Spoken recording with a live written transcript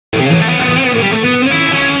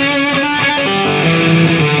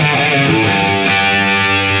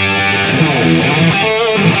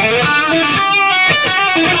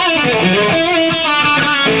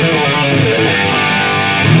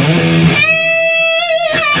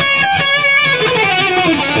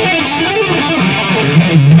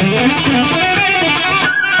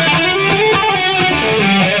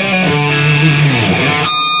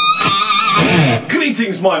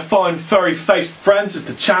fine furry-faced friends, it's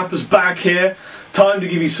the Chappers back here. Time to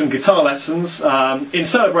give you some guitar lessons in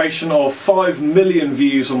celebration of 5 million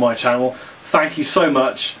views on my channel. Thank you so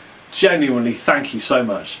much, genuinely thank you so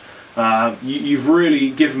much. You've really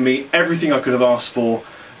given me everything I could have asked for,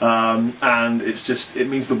 and it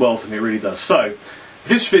means the world to me, it really does. So,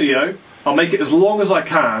 this video, I'll make it as long as I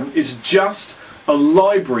can, is just a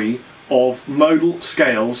library of modal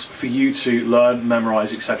scales for you to learn,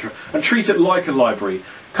 memorise, etc. And treat it like a library.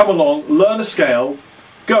 Come along, learn a scale,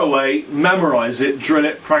 go away, memorise it, drill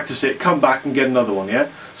it, practice it, come back and get another one, yeah?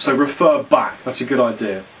 So refer back, that's a good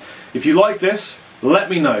idea. If you like this, let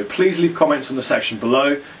me know. Please leave comments in the section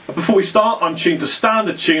below. But before we start, I'm tuned to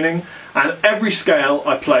standard tuning, and every scale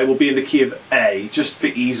I play will be in the key of A, just for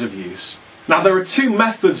ease of use. Now there are two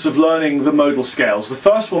methods of learning the modal scales. The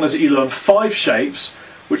first one is that you learn 5 shapes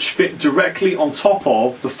which fit directly on top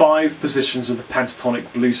of the 5 positions of the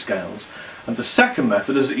pentatonic blues scales. And the second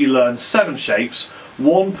method is that you learn 7 shapes,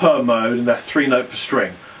 1 per mode, and they're 3 note per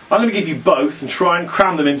string. I'm going to give you both and try and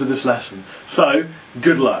cram them into this lesson. So,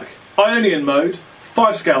 good luck. Ionian mode,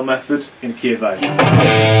 5 scale method in key of A.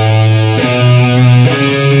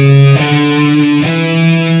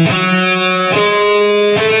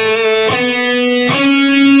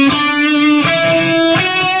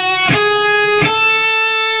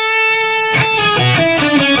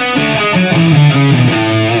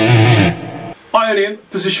 Ionian,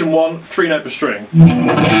 position 1, 3 note per string.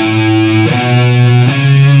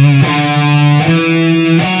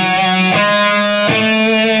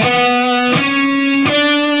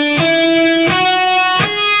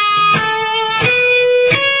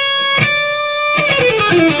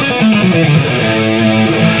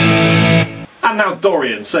 And now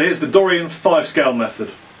Dorian. So here's the Dorian 5 scale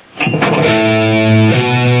method.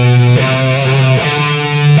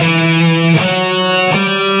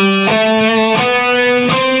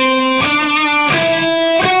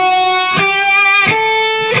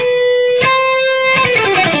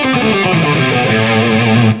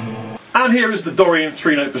 And here is the Dorian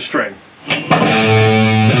 3 note per string.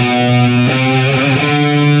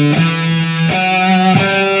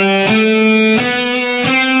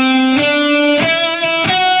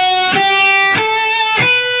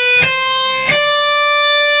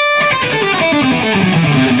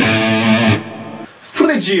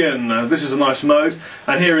 Phrygian, this is a nice mode,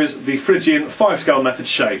 and here is the Phrygian 5 scale method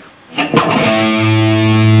shape.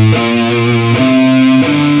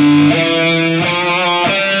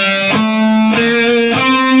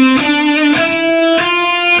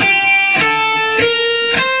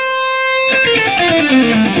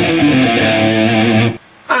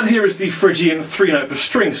 And here is the Phrygian 3 note per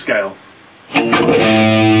string scale.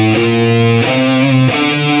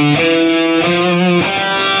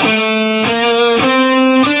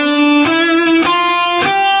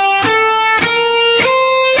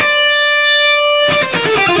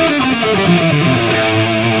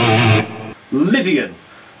 Lydian,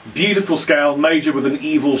 beautiful scale, major with an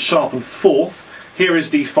evil sharpened 4th. Here is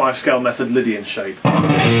the 5 scale method Lydian shape.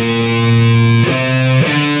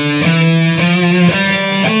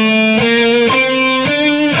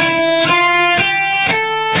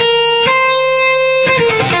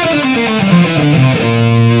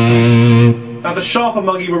 Now the sharp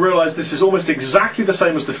among you will realise this is almost exactly the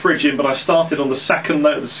same as the Phrygian, but I started on the 2nd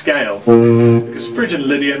note of the scale, because Phrygian and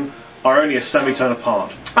Lydian are only a semitone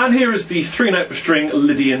apart. And here is the 3 note per string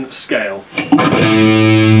Lydian scale.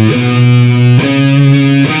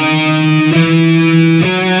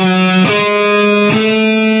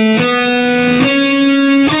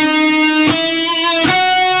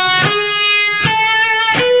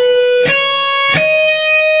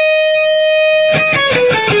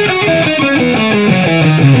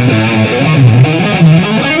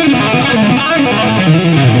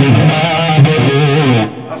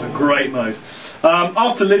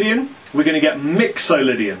 After Lydian, we're going to get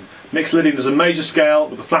Mixolydian. Mixolydian is a major scale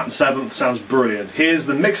with a flattened 7th, sounds brilliant. Here's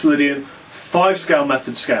the Mixolydian 5 scale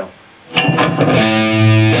method scale.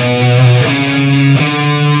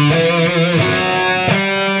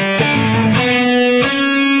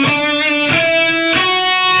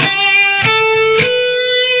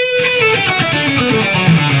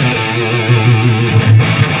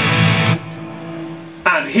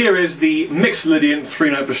 And here is the Mixolydian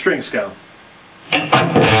 3 note per string scale.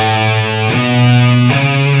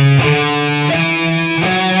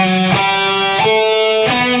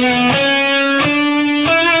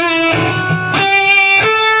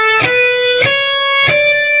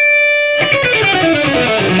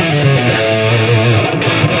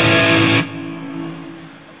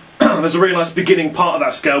 There's a really nice beginning part of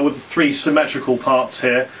that scale with 3 symmetrical parts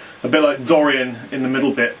here. a bit like Dorian in the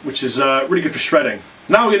middle bit, which is really good for shredding.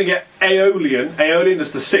 Now we're going to get Aeolian. Aeolian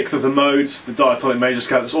is the 6th of the modes, the diatonic major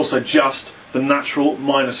scale. It's also just the natural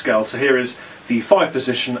minor scale. So here is the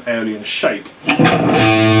 5-position Aeolian shape.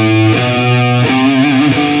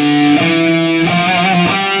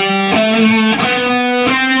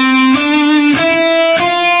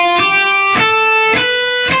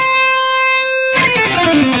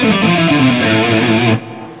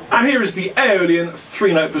 And here is the Aeolian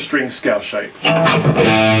 3-note per string scale shape.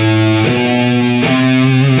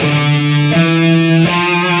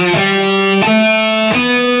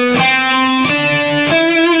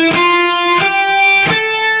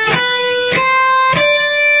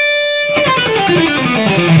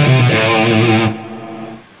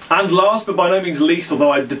 And last but by no means least,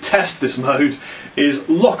 although I detest this mode, is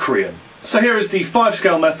Locrian. So here is the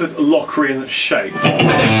 5-scale method Locrian shape.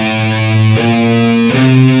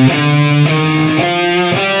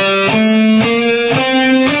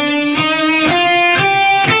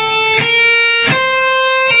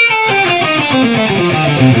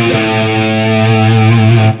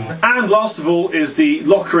 And last of all is the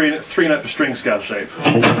Locrian 3-note per string scale shape.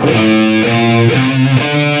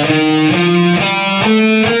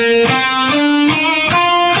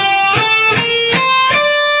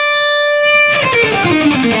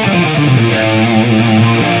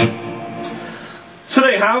 So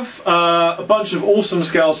there you have a bunch of awesome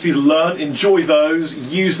scales for you to learn. Enjoy those,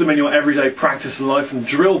 use them in your everyday practice in life and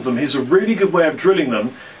drill them. Here's a really good way of drilling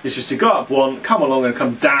them, is just to go up one, come along and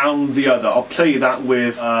come down the other. I'll play you that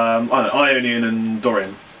with I don't know, Ionian and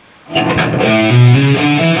Dorian.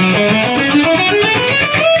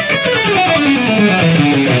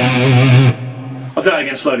 I'll do that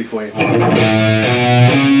again slowly for you.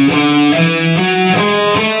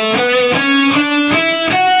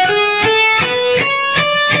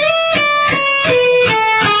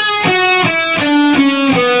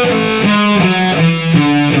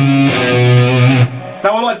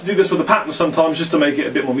 Now I like to do this with a pattern sometimes just to make it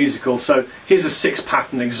a bit more musical, so here's a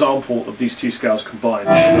 6-pattern example of these 2 scales combined.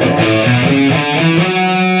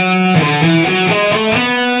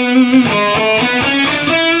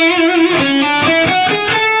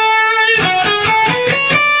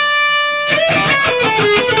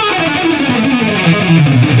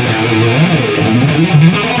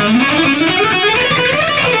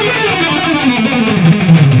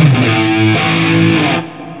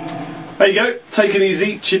 There you go, take it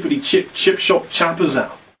easy, chippity chip, chip shop chappers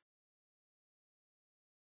out.